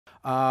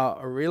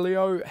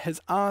Aurelio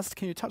has asked,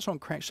 can you touch on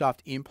crankshaft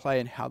in play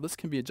and how this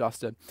can be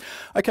adjusted?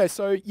 Okay,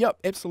 so yep,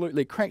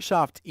 absolutely.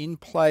 Crankshaft in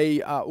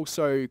play,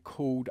 also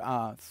called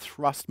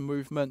thrust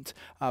movement.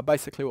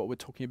 Basically what we're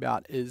talking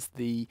about is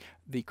the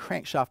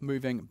crankshaft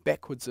moving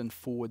backwards and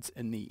forwards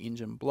in the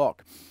engine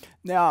block.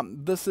 Now,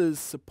 this is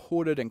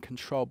supported and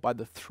controlled by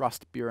the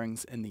thrust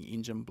bearings in the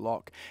engine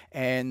block,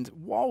 and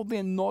while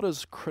they're not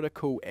as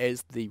critical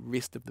as the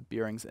rest of the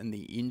bearings in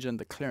the engine,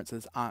 the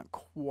clearances aren't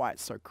quite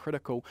so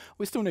critical.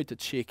 We still need to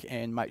check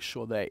and make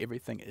sure that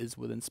everything is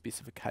within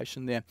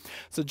specification there.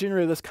 So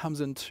generally this comes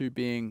into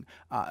being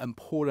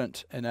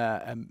important in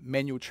a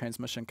manual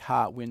transmission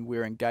car when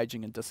we're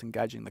engaging and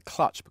disengaging the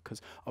clutch,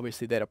 because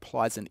obviously that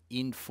applies an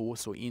end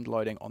force or end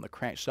loading on the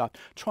crankshaft,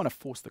 trying to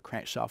force the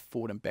crankshaft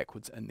forward and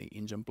backwards in the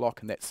engine block,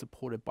 and that's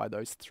supported by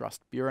those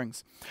thrust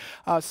bearings.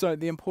 So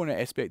the important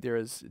aspect there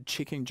is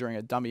checking during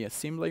a dummy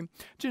assembly.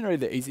 Generally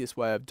the easiest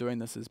way of doing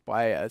this is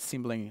by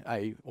assembling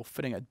or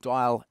fitting a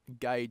dial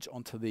gauge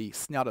onto the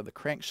snout of the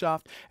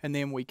crankshaft, and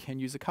then we can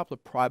use a couple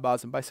of pry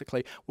bars and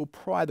basically we'll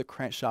pry the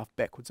crankshaft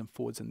backwards and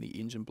forwards in the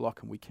engine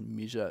block, and we can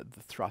measure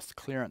the thrust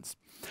clearance.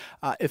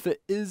 If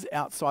it is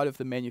outside of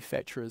the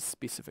manufacturer's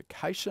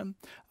specification,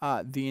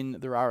 then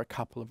there are a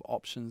couple of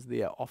options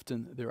there.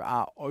 Often there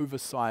are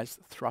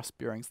oversized thrust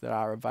bearings that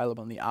are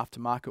available in the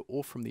aftermarket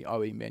or from the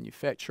OE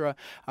manufacturer,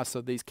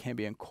 so these can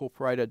be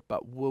incorporated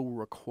but will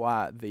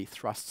require the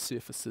thrust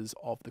surfaces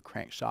of the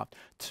crankshaft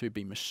to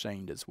be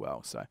machined as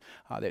well. So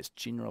that's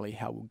generally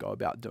how we'll go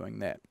about doing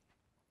that.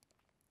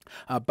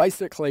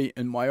 Basically,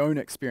 in my own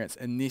experience,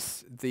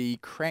 unless the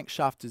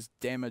crankshaft is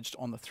damaged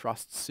on the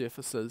thrust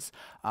surfaces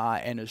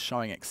and is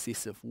showing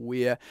excessive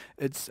wear,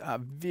 it's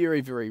very,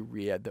 very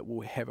rare that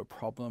we'll have a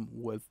problem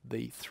with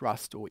the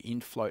thrust or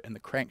end float in the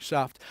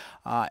crankshaft,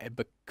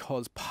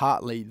 because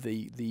partly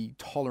the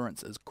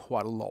tolerance is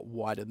quite a lot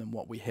wider than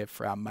what we have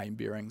for our main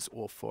bearings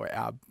or for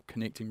our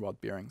connecting rod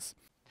bearings.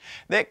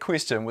 That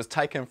question was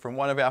taken from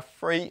one of our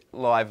free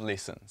live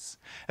lessons.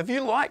 If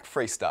you like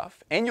free stuff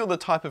and you're the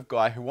type of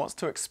guy who wants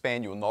to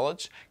expand your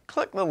knowledge,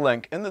 click the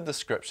link in the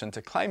description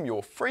to claim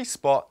your free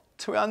spot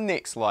to our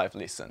next live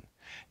lesson.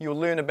 You'll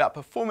learn about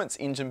performance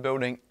engine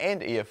building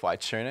and EFI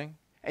tuning,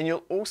 and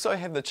you'll also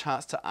have the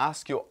chance to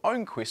ask your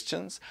own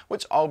questions,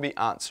 which I'll be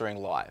answering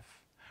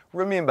live.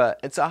 Remember,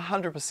 it's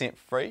 100%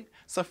 free,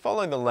 so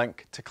follow the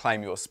link to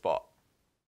claim your spot.